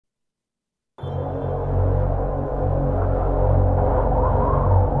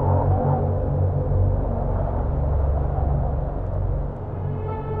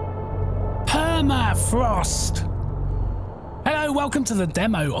Permafrost! Hello, welcome to the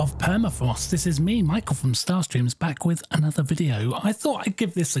demo of Permafrost. This is me, Michael from StarrStreams, back with another video. I thought I'd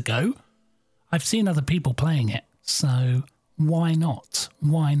give this a go. I've seen other people playing it, so why not?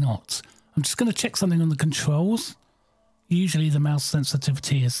 Why not? I'm just going to check something on the controls. Usually the mouse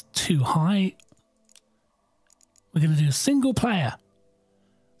sensitivity is too high. We're going to do a single player.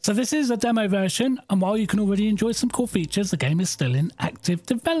 So this is a demo version, and while you can already enjoy some cool features, the game is still in active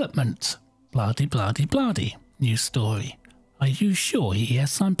development. Blah-de, blah-de, blah-de. New story. Are you sure?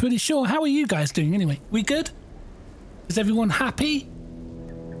 Yes, I'm pretty sure. How are you guys doing anyway? We good? Is everyone happy?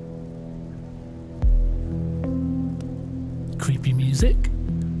 Creepy music.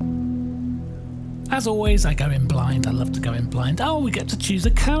 As always, I go in blind. I love to go in blind. Oh, we get to choose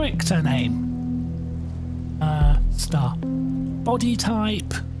a character name. Star. Body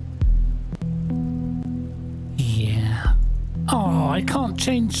type. Yeah. Oh, I can't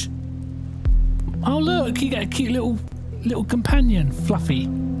change. Oh, look, you get a cute little companion, Fluffy.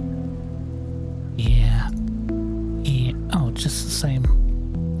 Yeah. Yeah. Oh, just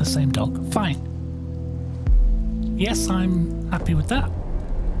the same dog. Fine. Yes, I'm happy with that.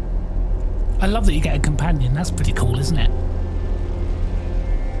 I love that you get a companion. That's pretty cool, isn't it?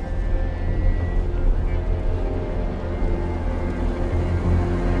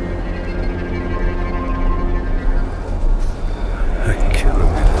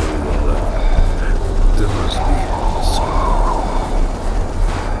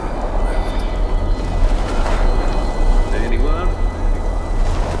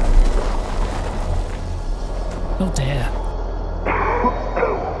 Oh dear.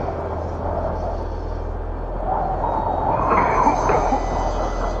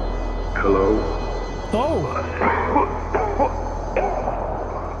 Hello? Oh!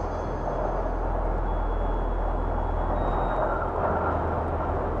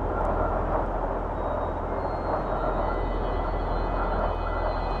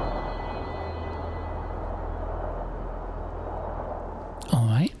 All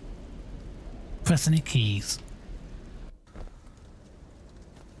right. Press any keys.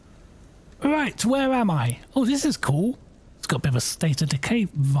 Right, where am I? Oh, this is cool. It's got a bit of a State of Decay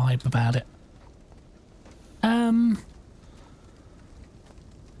vibe about it.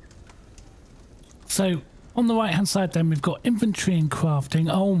 So, on the right-hand side then, we've got inventory and crafting.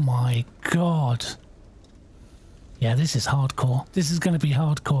 Oh my god. Yeah, this is hardcore. This is going to be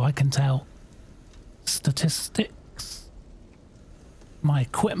hardcore, I can tell. Statistics. My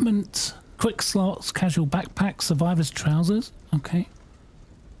equipment. Quick slots, casual backpack, survivor's trousers. Okay.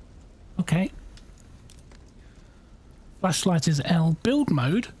 Okay. Flashlight is L. Build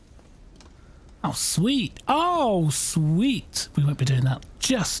mode. Oh, sweet. Oh, sweet. We won't be doing that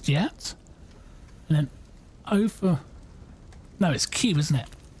just yet. And then over. No, it's Q, isn't it?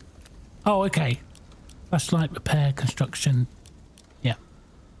 Oh, okay. Flashlight, repair, construction. Yeah.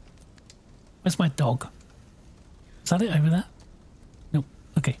 Where's my dog? Is that it over there? Nope.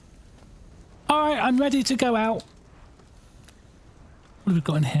 Okay. All right, I'm ready to go out. What have we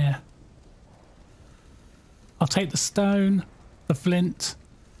got in here? I'll take the stone, the flint,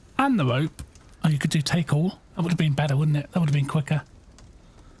 and the rope. Oh, you could do take all. That would have been better, wouldn't it? That would have been quicker.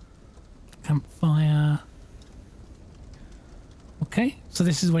 Campfire. Okay, so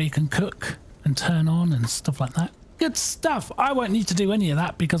this is where you can cook and turn on and stuff like that. Good stuff. I won't need to do any of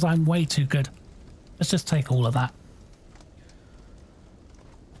that because I'm way too good. Let's just take all of that.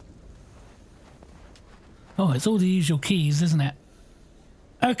 Oh, it's all the usual keys, isn't it?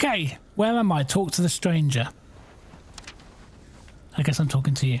 Okay, where am I? Talk to the stranger. I guess I'm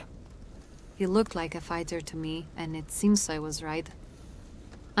talking to you. You looked like a fighter to me, and it seems I was right.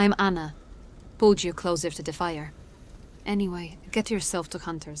 I'm Anna. Pulled you closer to the fire. Anyway, get yourself to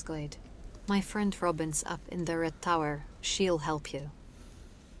Hunter's Glade. My friend Robin's up in the Red Tower. She'll help you.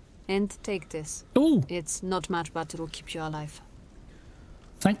 And take this. Ooh. It's not much, but it'll keep you alive.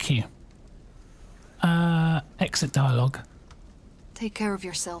 Thank you. Exit dialogue. Take care of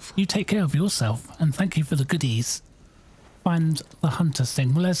yourself. You take care of yourself, and thank you for the goodies. Find the hunter's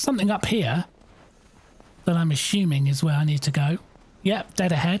thing. Well, there's something up here that I'm assuming is where I need to go. Yep,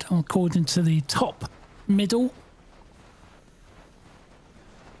 dead ahead, according to the top middle.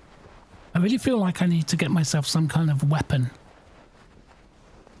 I really feel like I need to get myself some kind of weapon.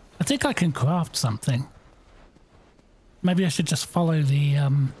 I think I can craft something. Maybe I should just follow the...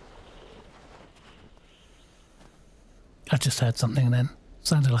 I just heard something then.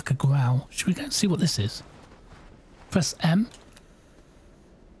 Sounded like a growl. Should we go and see what this is? Press M.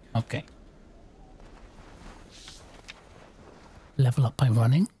 Okay. Level up by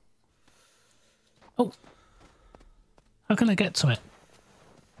running. Oh. How can I get to it?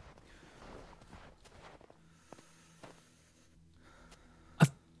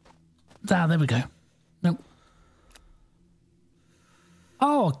 Ah, there we go. Nope.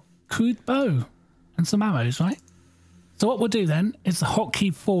 Oh, crude bow and some arrows, right? So what we'll do then is the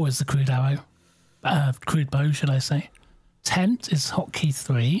hotkey 4 is the crude arrow. Crude bow, should I say. Tent is hotkey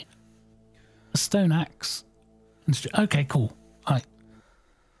 3. A stone axe. Okay, cool. All right.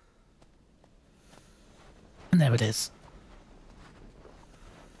 And there it is.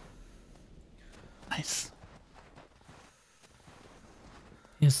 Nice.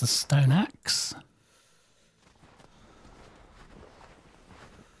 Here's the stone axe.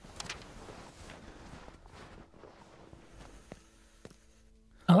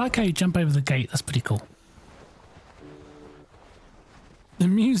 I like how you jump over the gate. That's pretty cool. The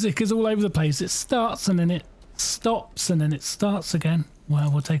music is all over the place. It starts and then it stops and then it starts again.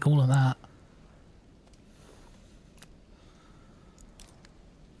 Well, we'll take all of that.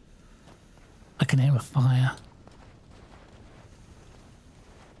 I can hear a fire.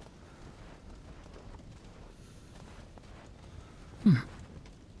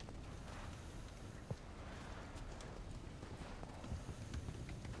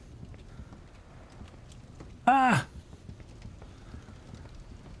 Ah!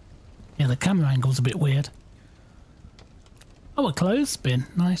 Yeah, the camera angle's a bit weird. Oh, a clothespin.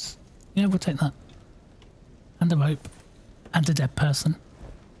 Nice. Yeah, we'll take that. And a rope. And a dead person.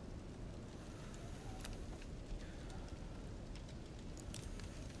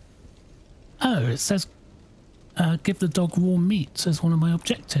 Oh, it says give the dog raw meat as one of my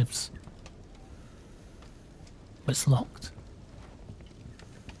objectives. But it's locked.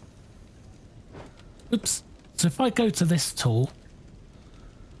 Oops. So if I go to this tool...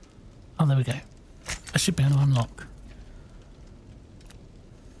 Oh, there we go. I should be able to unlock.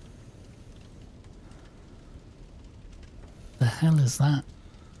 The hell is that?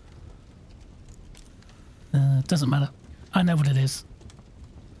 Doesn't matter. I know what it is.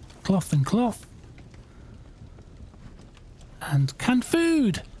 Cloth and cloth. And canned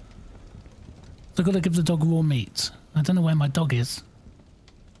food! So I've got to give the dog raw meat. I don't know where my dog is.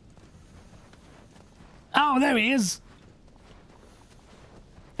 Oh, there he is!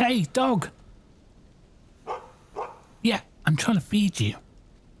 Hey, dog! Yeah, I'm trying to feed you.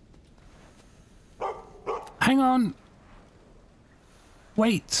 Hang on!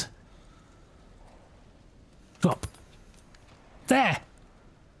 Wait! Drop. There!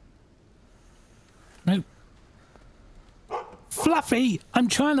 Nope. Fluffy! I'm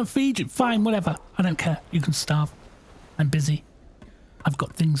trying to feed you. Fine, whatever. I don't care. You can starve. I'm busy. I've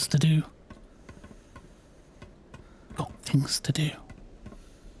got things to do. Got things to do.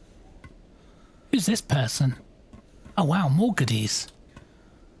 Who's this person? Oh wow, more goodies.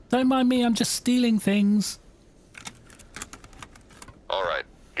 Don't mind me, I'm just stealing things. Alright,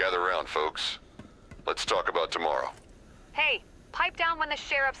 gather round, folks. Let's talk about tomorrow. Hey, pipe down when the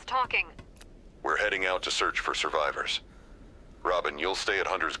sheriff's talking. We're heading out to search for survivors. Robin, you'll stay at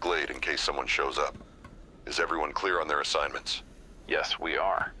Hunter's Glade in case someone shows up. Is everyone clear on their assignments? Yes, we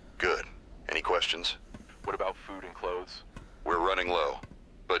are. Good. Any questions? What about food and clothes? We're running low,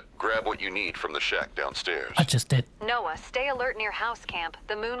 but grab what you need from the shack downstairs. I just did. Noah, stay alert near house camp.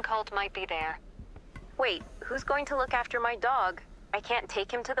 The moon cult might be there. Wait, who's going to look after my dog? I can't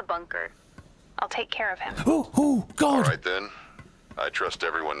take him to the bunker. I'll take care of him. Oh, God! Alright then. I trust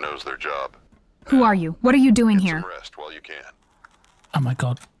everyone knows their job. Who are you? What are you doing Get here? some rest while you can. Oh my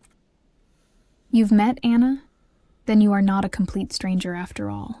God. You've met Anna? Then you are not a complete stranger after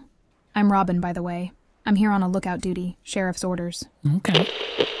all. I'm Robin, by the way. I'm here on a lookout duty, sheriff's orders. Okay.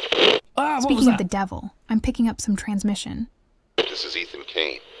 Ah, what was Speaking that? of the devil, I'm picking up some transmission. This is Ethan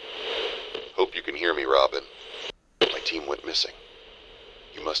Kane. Hope you can hear me, Robin. My team went missing.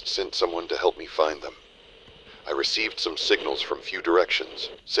 You must send someone to help me find them. I received some signals from few directions,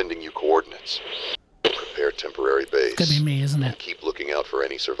 sending you coordinates. Prepare temporary base. It's gonna be me, isn't And it? keep looking out for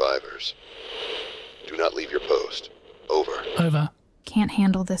any survivors. Do not leave your post. Over. Over. Can't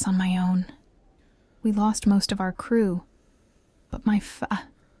handle this on my own. We lost most of our crew. But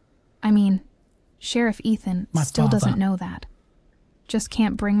Sheriff Ethan My still father. doesn't know that. Just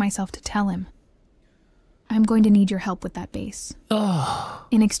can't bring myself to tell him. I'm going to need your help with that base. Oh,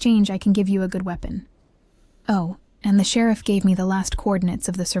 In exchange, I can give you a good weapon. Oh, and the sheriff gave me the last coordinates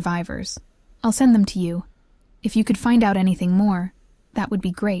of the survivors. I'll send them to you. If you could find out anything more, that would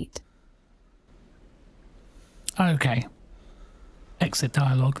be great. okay. Exit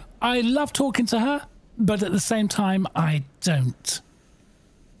dialogue. I love talking to her, but at the same time, I don't.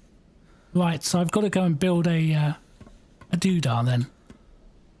 Right, so I've got to go and build a doodah then.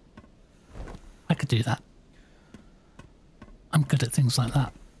 I could do that. I'm good at things like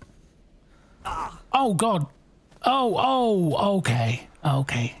that. Oh, God. Oh, okay.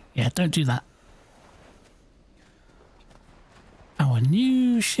 Okay. Yeah, don't do that. Our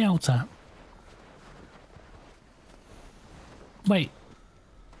new shelter. Wait.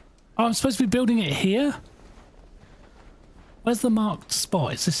 Oh, I'm supposed to be building it here? Where's the marked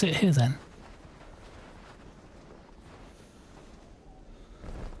spot? Is this it here then?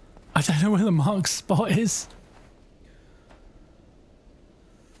 I don't know where the marked spot is.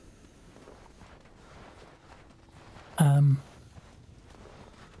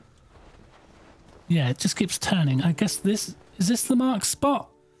 Yeah, it just keeps turning. I guess this... Is this the marked spot?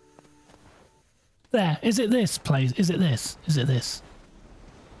 There. Is it this place? Is it this? Is it this?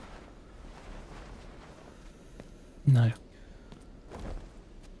 No.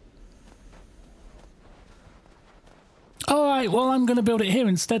 Alright, well I'm going to build it here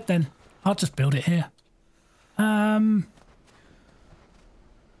instead then. I'll just build it here.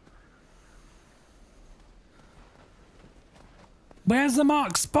 Where's the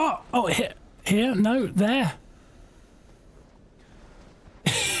marked spot? Oh, here. Here? No, there.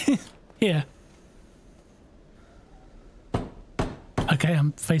 Here. Okay,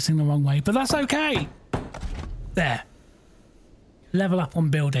 I'm facing the wrong way, but that's okay. There. Level up on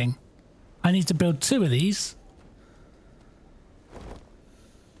building. I need to build 2 of these.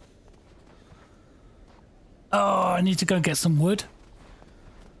 Oh, I need to go get some wood.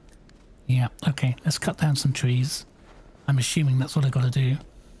 Yeah, okay, let's cut down some trees. I'm assuming that's what I got to do.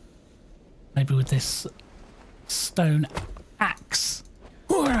 Maybe with this stone axe.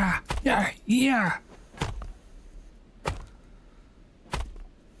 Yeah, yeah.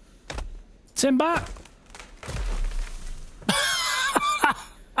 Timber.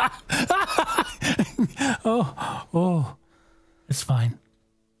 Oh, it's fine.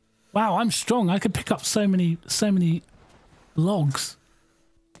 Wow, I'm strong. I could pick up so many logs.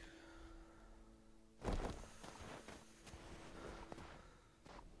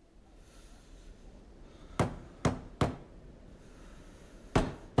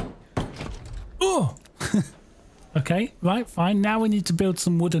 Oh! Okay, right, fine. Now we need to build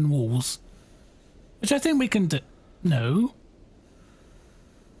some wooden walls. Which I think we can do. No.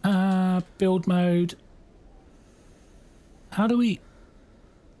 Build mode. How do we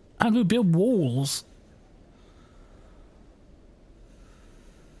build walls?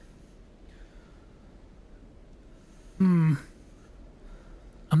 I'm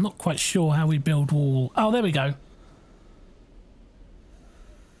not quite sure how we build wall. Oh, there we go.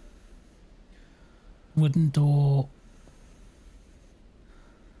 Wooden door.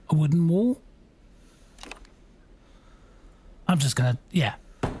 A wooden wall. I'm just gonna, yeah,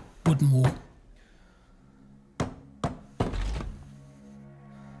 wooden wall.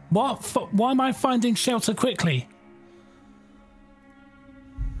 What? Why am I finding shelter quickly?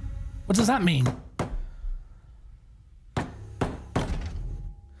 What does that mean?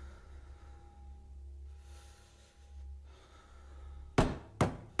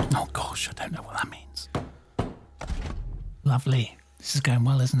 Oh gosh, I don't know what that means. Lovely. This is going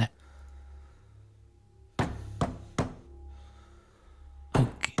well, isn't it?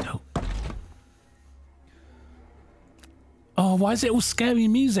 Oh, why is it all scary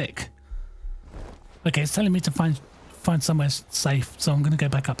music? Okay, it's telling me to find somewhere safe, so I'm going to go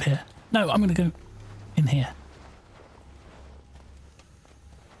back up here. No, I'm going to go in here.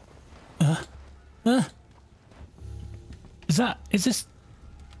 Is this?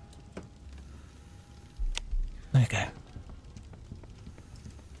 There you go.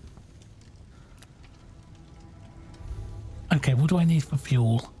 Okay, what do I need for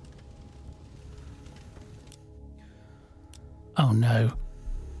fuel? Oh no.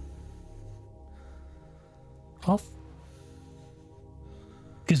 Off.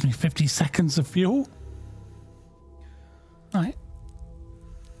 Gives me 50 seconds of fuel. Right.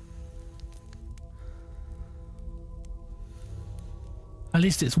 At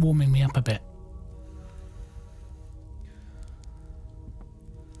least it's warming me up a bit.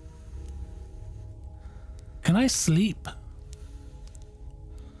 Can I sleep?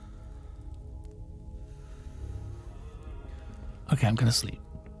 Okay, I'm gonna sleep.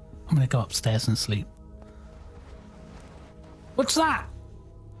 I'm gonna go upstairs and sleep. What's that?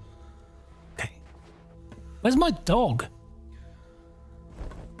 Okay. Where's my dog?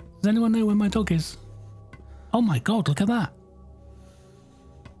 Does anyone know where my dog is? Oh my god, look at that.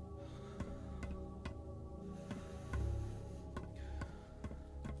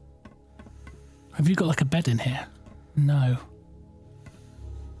 Have you got like a bed in here? No.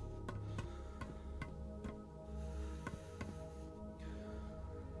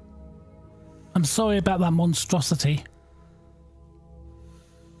 I'm sorry about that monstrosity.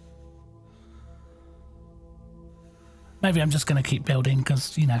 Maybe I'm just going to keep building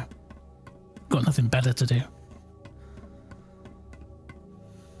because, you know, got nothing better to do.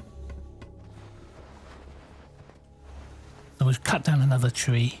 So we've cut down another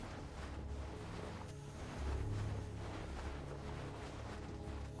tree.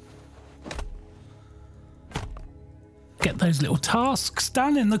 Get those little tasks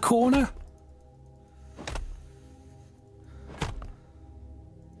done in the corner.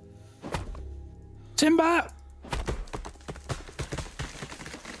 Timber!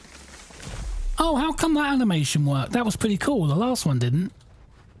 Oh, how come that animation worked? That was pretty cool. The last one didn't.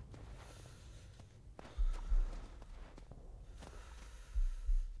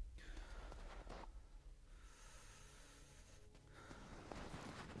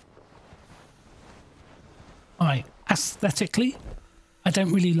 Alright, aesthetically, I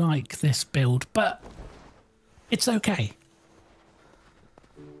don't really like this build, but it's okay.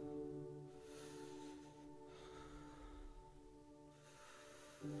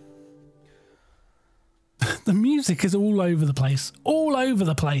 The music is all over the place. All over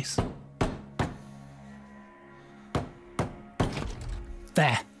the place.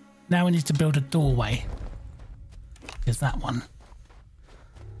 There. Now we need to build a doorway. Here's that one.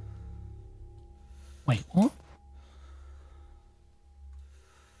 Wait, what?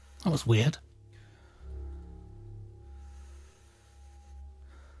 That was weird.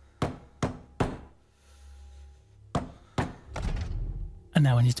 And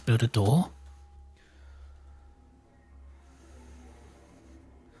now I need to build a door.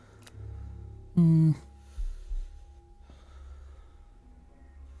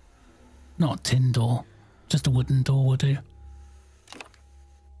 Not a tin door, just a wooden door will do.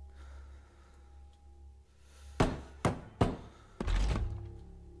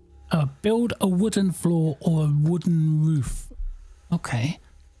 Build a wooden floor or a wooden roof. Okay.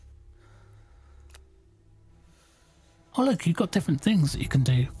 Oh look, you've got different things that you can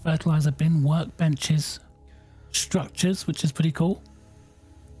do. Fertilizer bin, workbenches, structures, which is pretty cool.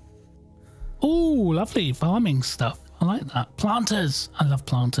 Oh, lovely farming stuff. I like that. Planters. I love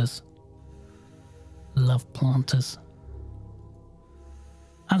planters. Love planters.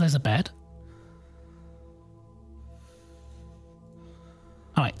 Oh, there's a bed.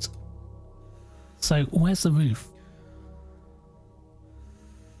 Alright. So, where's the roof?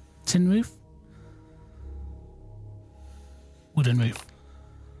 Tin roof? Wooden roof.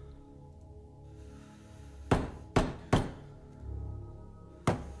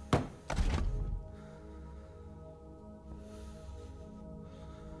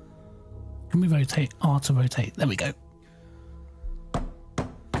 Can we rotate? R to rotate. There we go.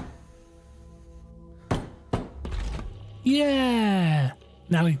 Yeah!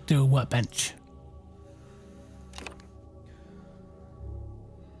 Now we do a workbench.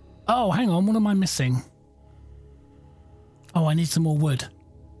 Oh, hang on. What am I missing? Oh, I need some more wood.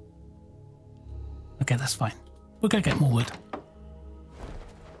 Okay, that's fine. We'll go get more wood.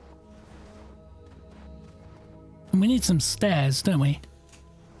 And we need some stairs, don't we?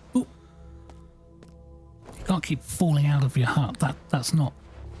 Ooh. You can't keep falling out of your hut. That's not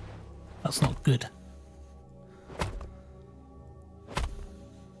good.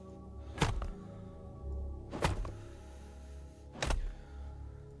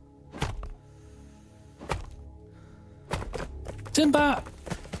 Timber!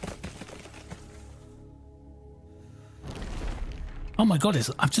 Oh my god,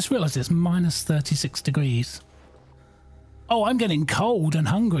 I've just realised it's minus 36 degrees. Oh, I'm getting cold and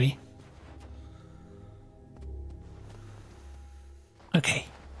hungry. Okay.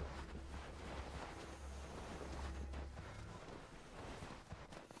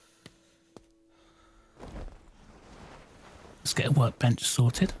 Let's get a workbench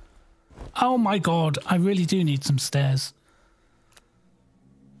sorted. Oh my god, I really do need some stairs.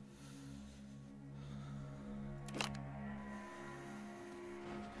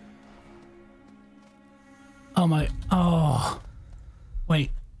 Oh my, oh,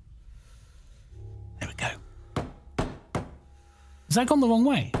 wait, there we go. Has that gone the wrong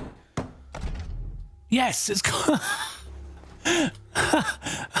way? Yes, it's gone.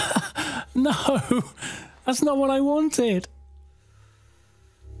 No, that's not what I wanted.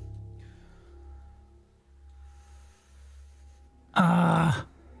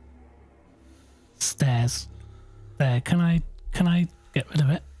 Stairs. There, can I get rid of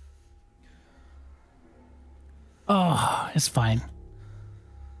it? Oh, it's fine.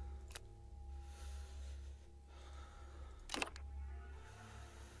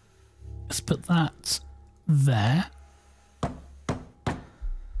 Let's put that there.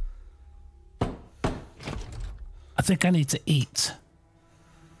 I think I need to eat.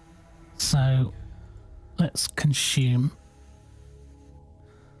 So Let's consume.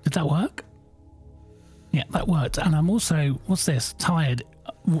 Did that work? Yeah, that worked. And I'm also, what's this? Tired.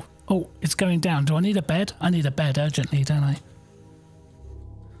 Oh, it's going down. Do I need a bed? I need a bed urgently, don't I?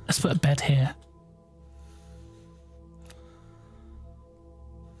 Let's put a bed here.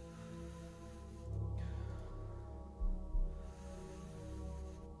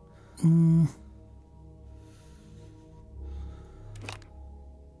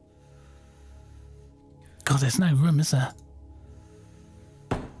 God, there's no room, is there?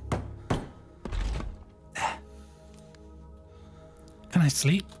 There. Can I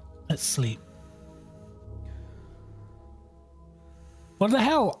sleep? Let's sleep. What the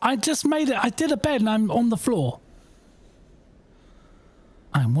hell? I just made it. I did a bed and I'm on the floor.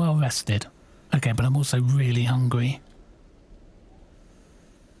 I'm well rested. Okay, but I'm also really hungry.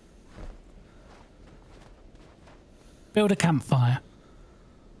 Build a campfire.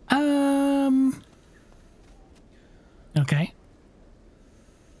 Okay.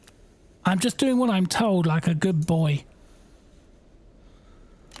 I'm just doing what I'm told like a good boy.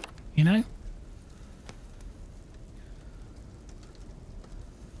 You know?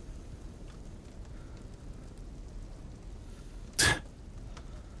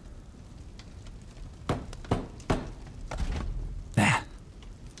 There.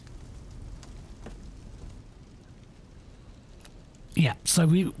 Yeah, so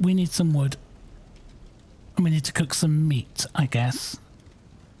we need some wood. And we need to cook some meat, I guess.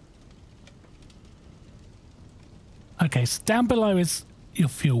 Okay, so down below is your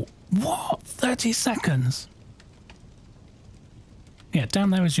fuel. What? 30 seconds? Yeah,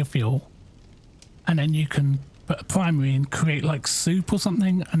 down there is your fuel. And then you can put a primary and create like soup or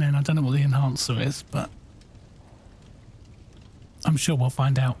something. And then I don't know what the enhancer is, but I'm sure we'll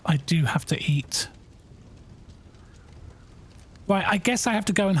find out. I do have to eat. Right, I guess I have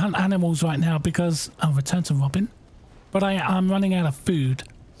to go and hunt animals right now because I'll return to Robin. But I'm running out of food,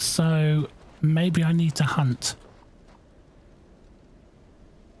 so maybe I need to hunt.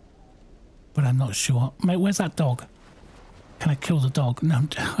 But I'm not sure. Mate, where's that dog? Can I kill the dog? No,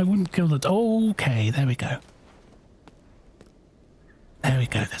 I wouldn't kill the dog. Okay, there we go. There we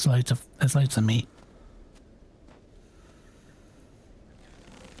go. There's loads of meat.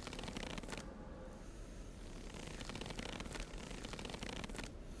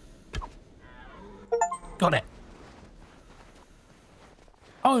 Got it.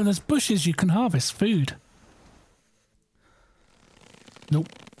 Oh, and there's bushes you can harvest food. Nope.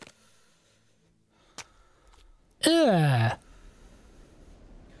 Ugh.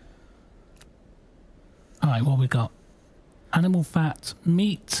 Alright, what we got? Animal fat,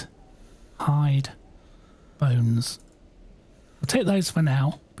 meat, hide, bones. We'll take those for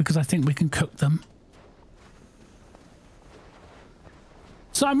now because I think we can cook them.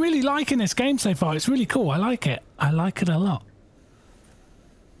 So I'm really liking this game so far. It's really cool. I like it. I like it a lot.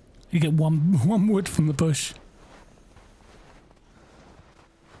 You get one wood from the bush.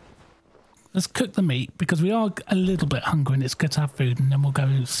 Let's cook the meat because we are a little bit hungry and it's good to have food, and then we'll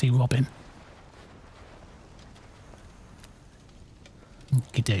go see Robin.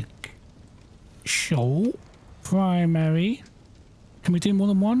 Okie doke. Sure. Primary. Can we do more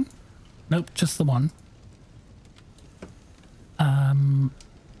than one? Nope, just the one.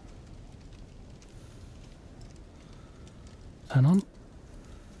 Turn on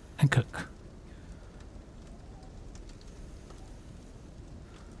and cook.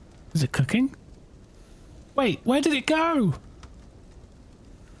 Is it cooking? Wait, where did it go?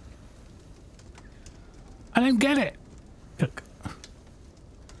 I don't get it. Cook.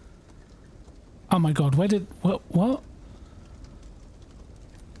 Oh my god, where did... What?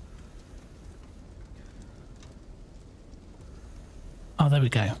 Oh, there we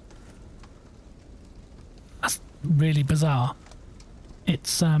go. That's really bizarre.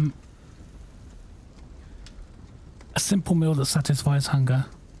 It's a simple meal that satisfies hunger.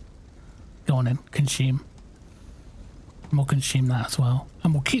 Go on in, consume. And we'll consume that as well.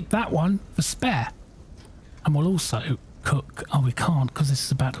 And we'll keep that one for spare. And we'll also cook. Oh, we can't because this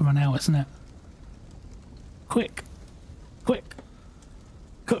is about to run out, isn't it? Quick. Quick.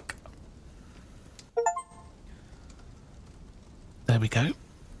 Cook. There we go.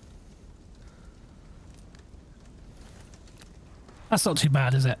 That's not too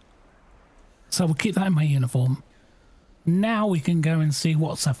bad, is it? So we'll keep that in my uniform. Now we can go and see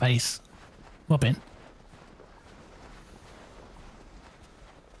what's her face. Robin.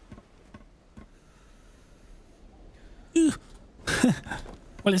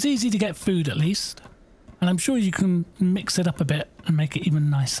 Well, it's easy to get food at least. And I'm sure you can mix it up a bit and make it even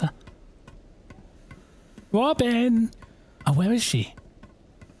nicer. Robin! Oh, where is she?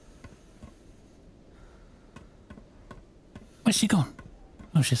 Where's she gone?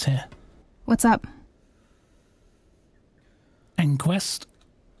 Oh, she's here. What's up? End quest.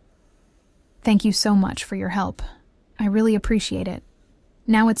 Thank you so much for your help. I really appreciate it.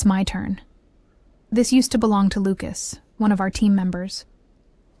 Now it's my turn. This used to belong to Lucas, one of our team members.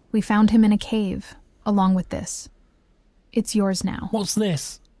 We found him in a cave, along with this. It's yours now. What's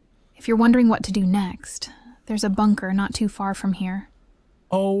this? If you're wondering what to do next, there's a bunker not too far from here.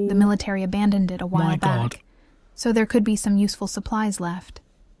 Oh, The military abandoned it a while my back, God. so there could be some useful supplies left.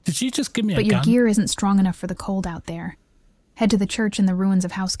 Did she just give me a But gun? your gear isn't strong enough for the cold out there. Head to the church in the ruins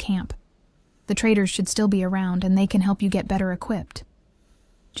of House Camp. The traders should still be around, and they can help you get better equipped.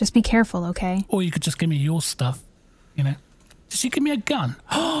 Just be careful, okay? Or you could just give me your stuff, you know. Did she give me a gun?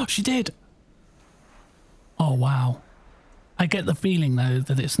 Oh, she did. Oh, wow. I get the feeling, though,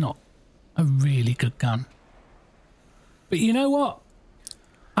 that it's not a really good gun. But you know what?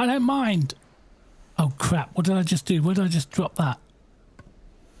 I don't mind. Oh, crap. What did I just do? Where did I just drop that?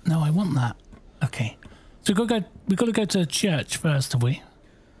 No, I want that. Okay. So we've got to go to church first, have we?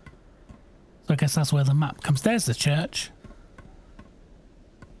 So I guess that's where the map comes. There's the church.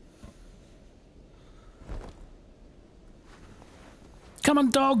 Come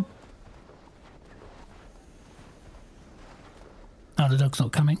on, dog. Oh, the dog's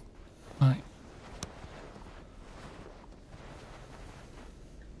not coming. Right.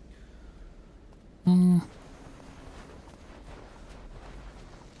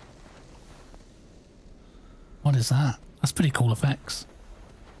 What is that? That's pretty cool effects.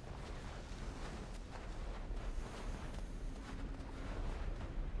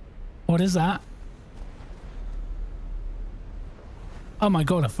 What is that? Oh my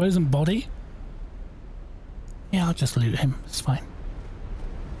god, a frozen body? Yeah, I'll just loot him. It's fine.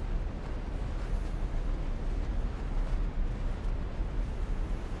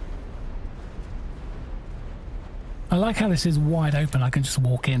 I like how this is wide open. I can just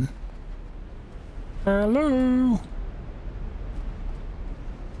walk in. Hello?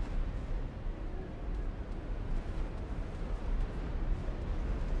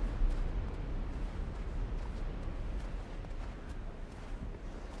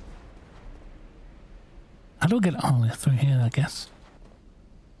 How do I get through here, I guess?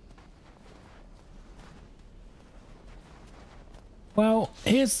 Well,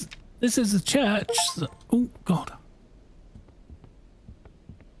 this is a church. Oh, God.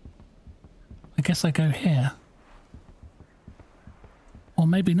 I guess I go here. Or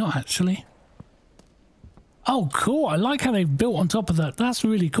maybe not, actually. Oh, cool. I like how they've built on top of that. That's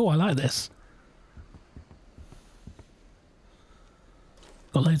really cool. I like this.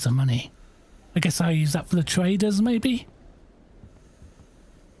 Got loads of money. I guess I'll use that for the traders, maybe?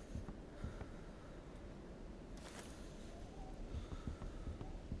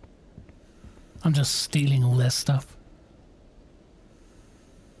 I'm just stealing all their stuff.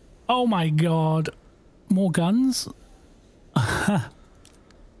 Oh my god. More guns?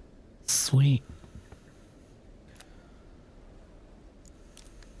 Sweet.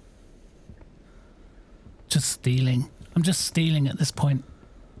 Just stealing. I'm just stealing at this point.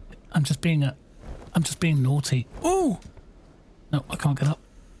 I'm just being naughty. Ooh! No, I can't get up.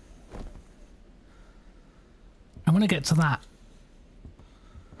 I want to get to that.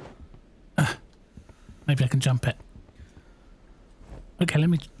 Maybe I can jump it. Okay, let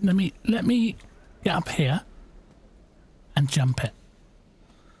me get up here and jump it.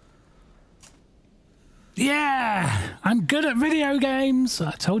 Yeah! I'm good at video games!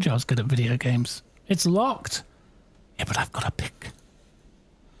 I told you I was good at video games. It's locked. Yeah, but I've got a pick.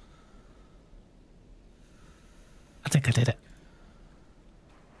 I think I did it.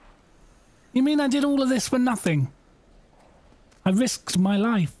 You mean I did all of this for nothing? I risked my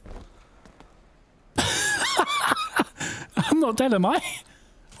life. I'm not dead, am I?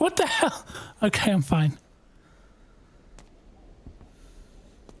 What the hell? Okay, I'm fine.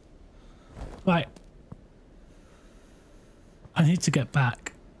 Right. I need to get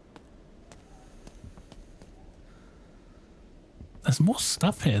back. There's more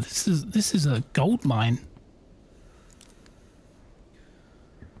stuff here. This is a gold mine.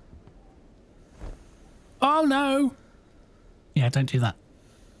 Oh no! Yeah, don't do that.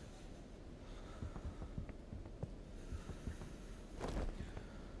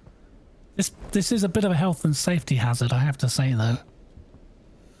 This is a bit of a health and safety hazard, I have to say, though.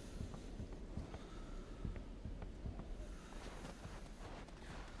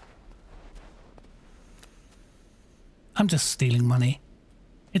 I'm just stealing money.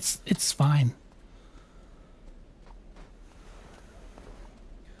 It's fine.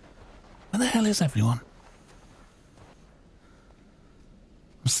 Where the hell is everyone?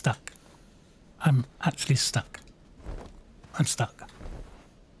 I'm stuck. I'm actually stuck. I'm stuck.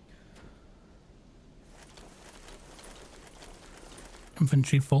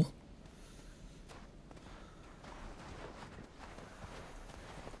 Inventory full.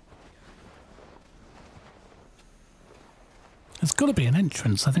 There's got to be an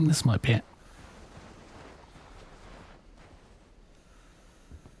entrance. I think this might be it.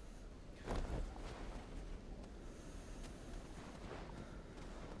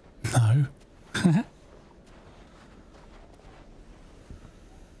 No.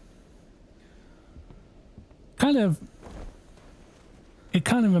 It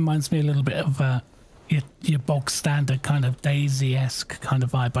kind of reminds me a little bit of your bog standard kind of Daisy-esque kind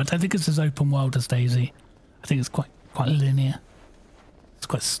of vibe, but I don't think it's as open world as Daisy. I think it's quite linear. It's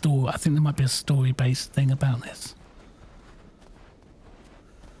quite story. I think there might be a story-based thing about this.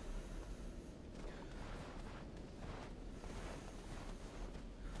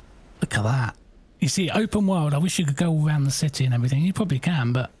 Look at that. You see, open world, I wish you could go all around the city and everything. You probably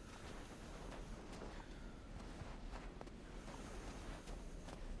can, but...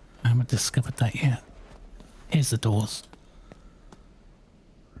 I haven't discovered that yet. Here's the doors.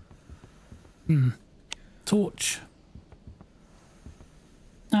 Torch.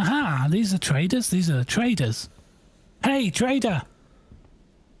 Aha! These are traders. These are the traders. Hey, trader!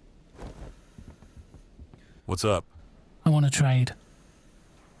 What's up? I want to trade.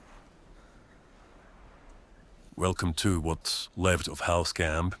 Welcome to what's left of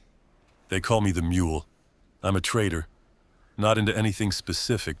Housecamp. They call me the Mule. I'm a trader. Not into anything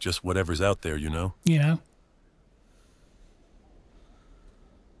specific, just whatever's out there, you know? You know?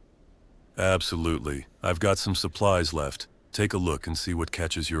 Absolutely. I've got some supplies left. Take a look and see what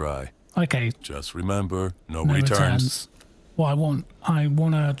catches your eye. Okay. Just remember, no No returns. returns. Well, I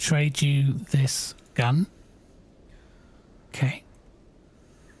want to trade you this gun. Okay.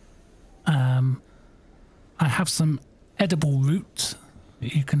 I have some edible root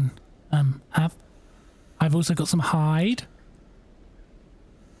that you can have. I've also got some hide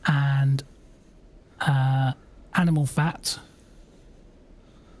and animal fat.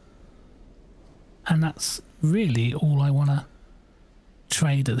 And that's really all I want to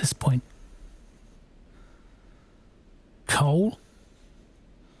trade at this point. Coal?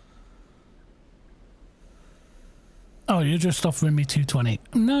 Oh, you're just offering me 220.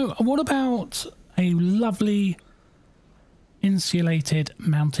 No, what about a lovely insulated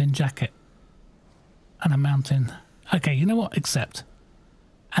mountain jacket? And a mountain... Okay, you know what? Accept.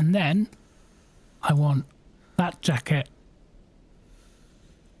 And then I want that jacket.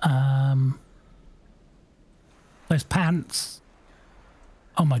 Those pants.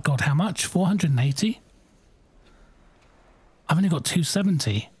 Oh my god, how much? 480? I've only got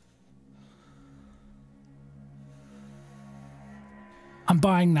 270. I'm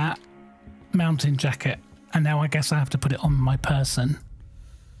buying that mountain jacket, and now I guess I have to put it on my person.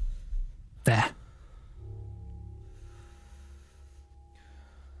 There.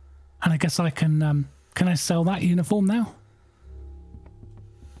 And I guess I can I sell that uniform now?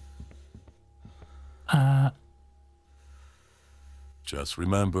 Just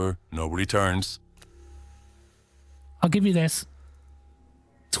remember, no returns. I'll give you this.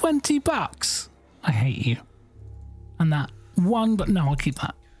 20 bucks. I hate you. And that one, but no, I'll keep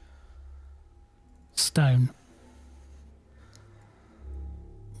that. Stone.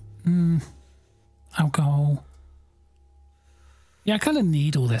 Alcohol. Yeah, I kind of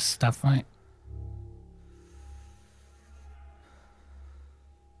need all this stuff, right?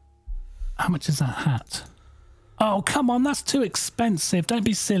 How much is that hat? Oh, come on, that's too expensive. Don't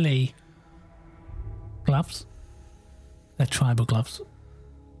be silly. Gloves? They're tribal gloves.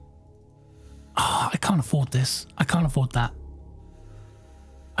 Oh, I can't afford this. I can't afford that.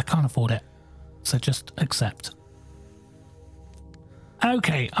 I can't afford it. So just accept.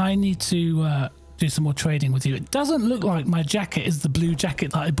 Okay, I need to do some more trading with you. It doesn't look like my jacket is the blue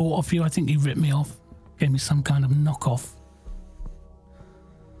jacket that I bought off you. I think you ripped me off. Gave me some kind of knockoff.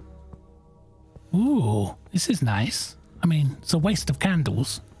 Ooh, this is nice. I mean, it's a waste of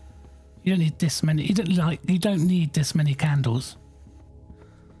candles. You don't need this many. You don't need this many candles.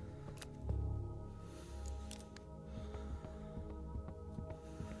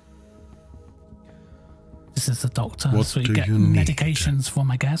 This is the doctor. What so you do get you need? medications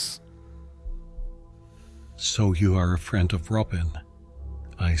from, I guess. So you are a friend of Robin.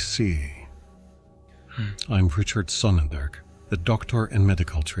 I see. I'm Richard Sonnenberg, the doctor and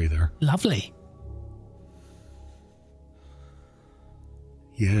medical trader. Lovely.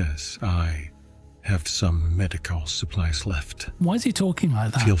 Yes, I have some medical supplies left. Why is he talking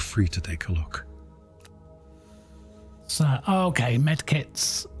like that? Feel free to take a look. So, okay,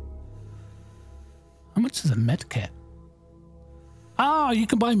 medkits. How much is a medkit? Ah, you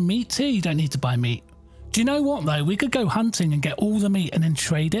can buy meat here. You don't need to buy meat. Do you know what, though? We could go hunting and get all the meat and then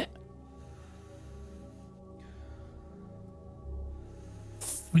trade it.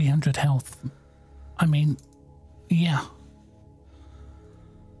 300 health. I mean, yeah.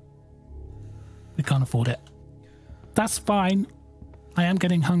 We can't afford it. That's fine. I am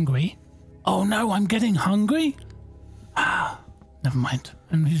getting hungry. Oh no, I'm getting hungry? Ah, never mind.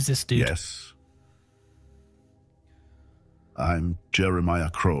 And who's this dude? Yes. I'm Jeremiah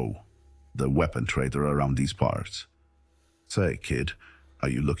Crow, the weapon trader around these parts. Say, kid, are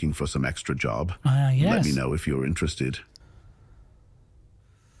you looking for some extra job? Yes. Let me know if you're interested.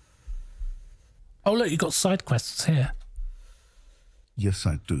 Oh look, you got side quests here. Yes,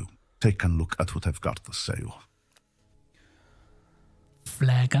 I do. Take a look at what I've got for sale.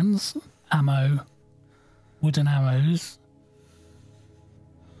 Flare guns, ammo, wooden arrows.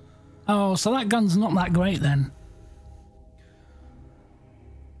 Oh, so that gun's not that great then.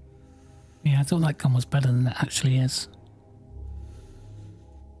 Yeah, I thought that gun was better than it actually is.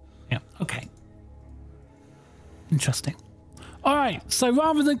 Yeah, okay. Interesting. Alright, so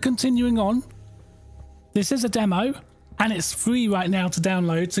rather than continuing on, this is a demo, and it's free right now to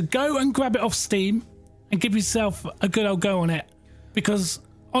download, so go and grab it off Steam and give yourself a good old go on it, because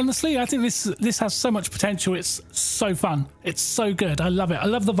honestly, I think this has so much potential. It's so fun. It's so good. I love it. I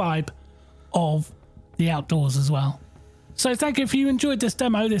love the vibe of the outdoors as well. So thank you. If you enjoyed this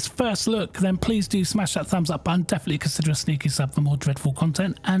demo, this first look, then please do smash that thumbs up button. Definitely consider a sneaky sub for more dreadful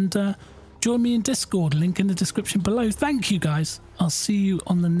content, and join me in Discord, link in the description below. Thank you guys. I'll see you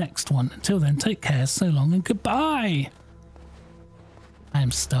on the next one. Until then, take care, so long, and goodbye. I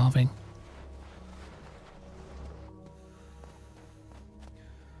am starving.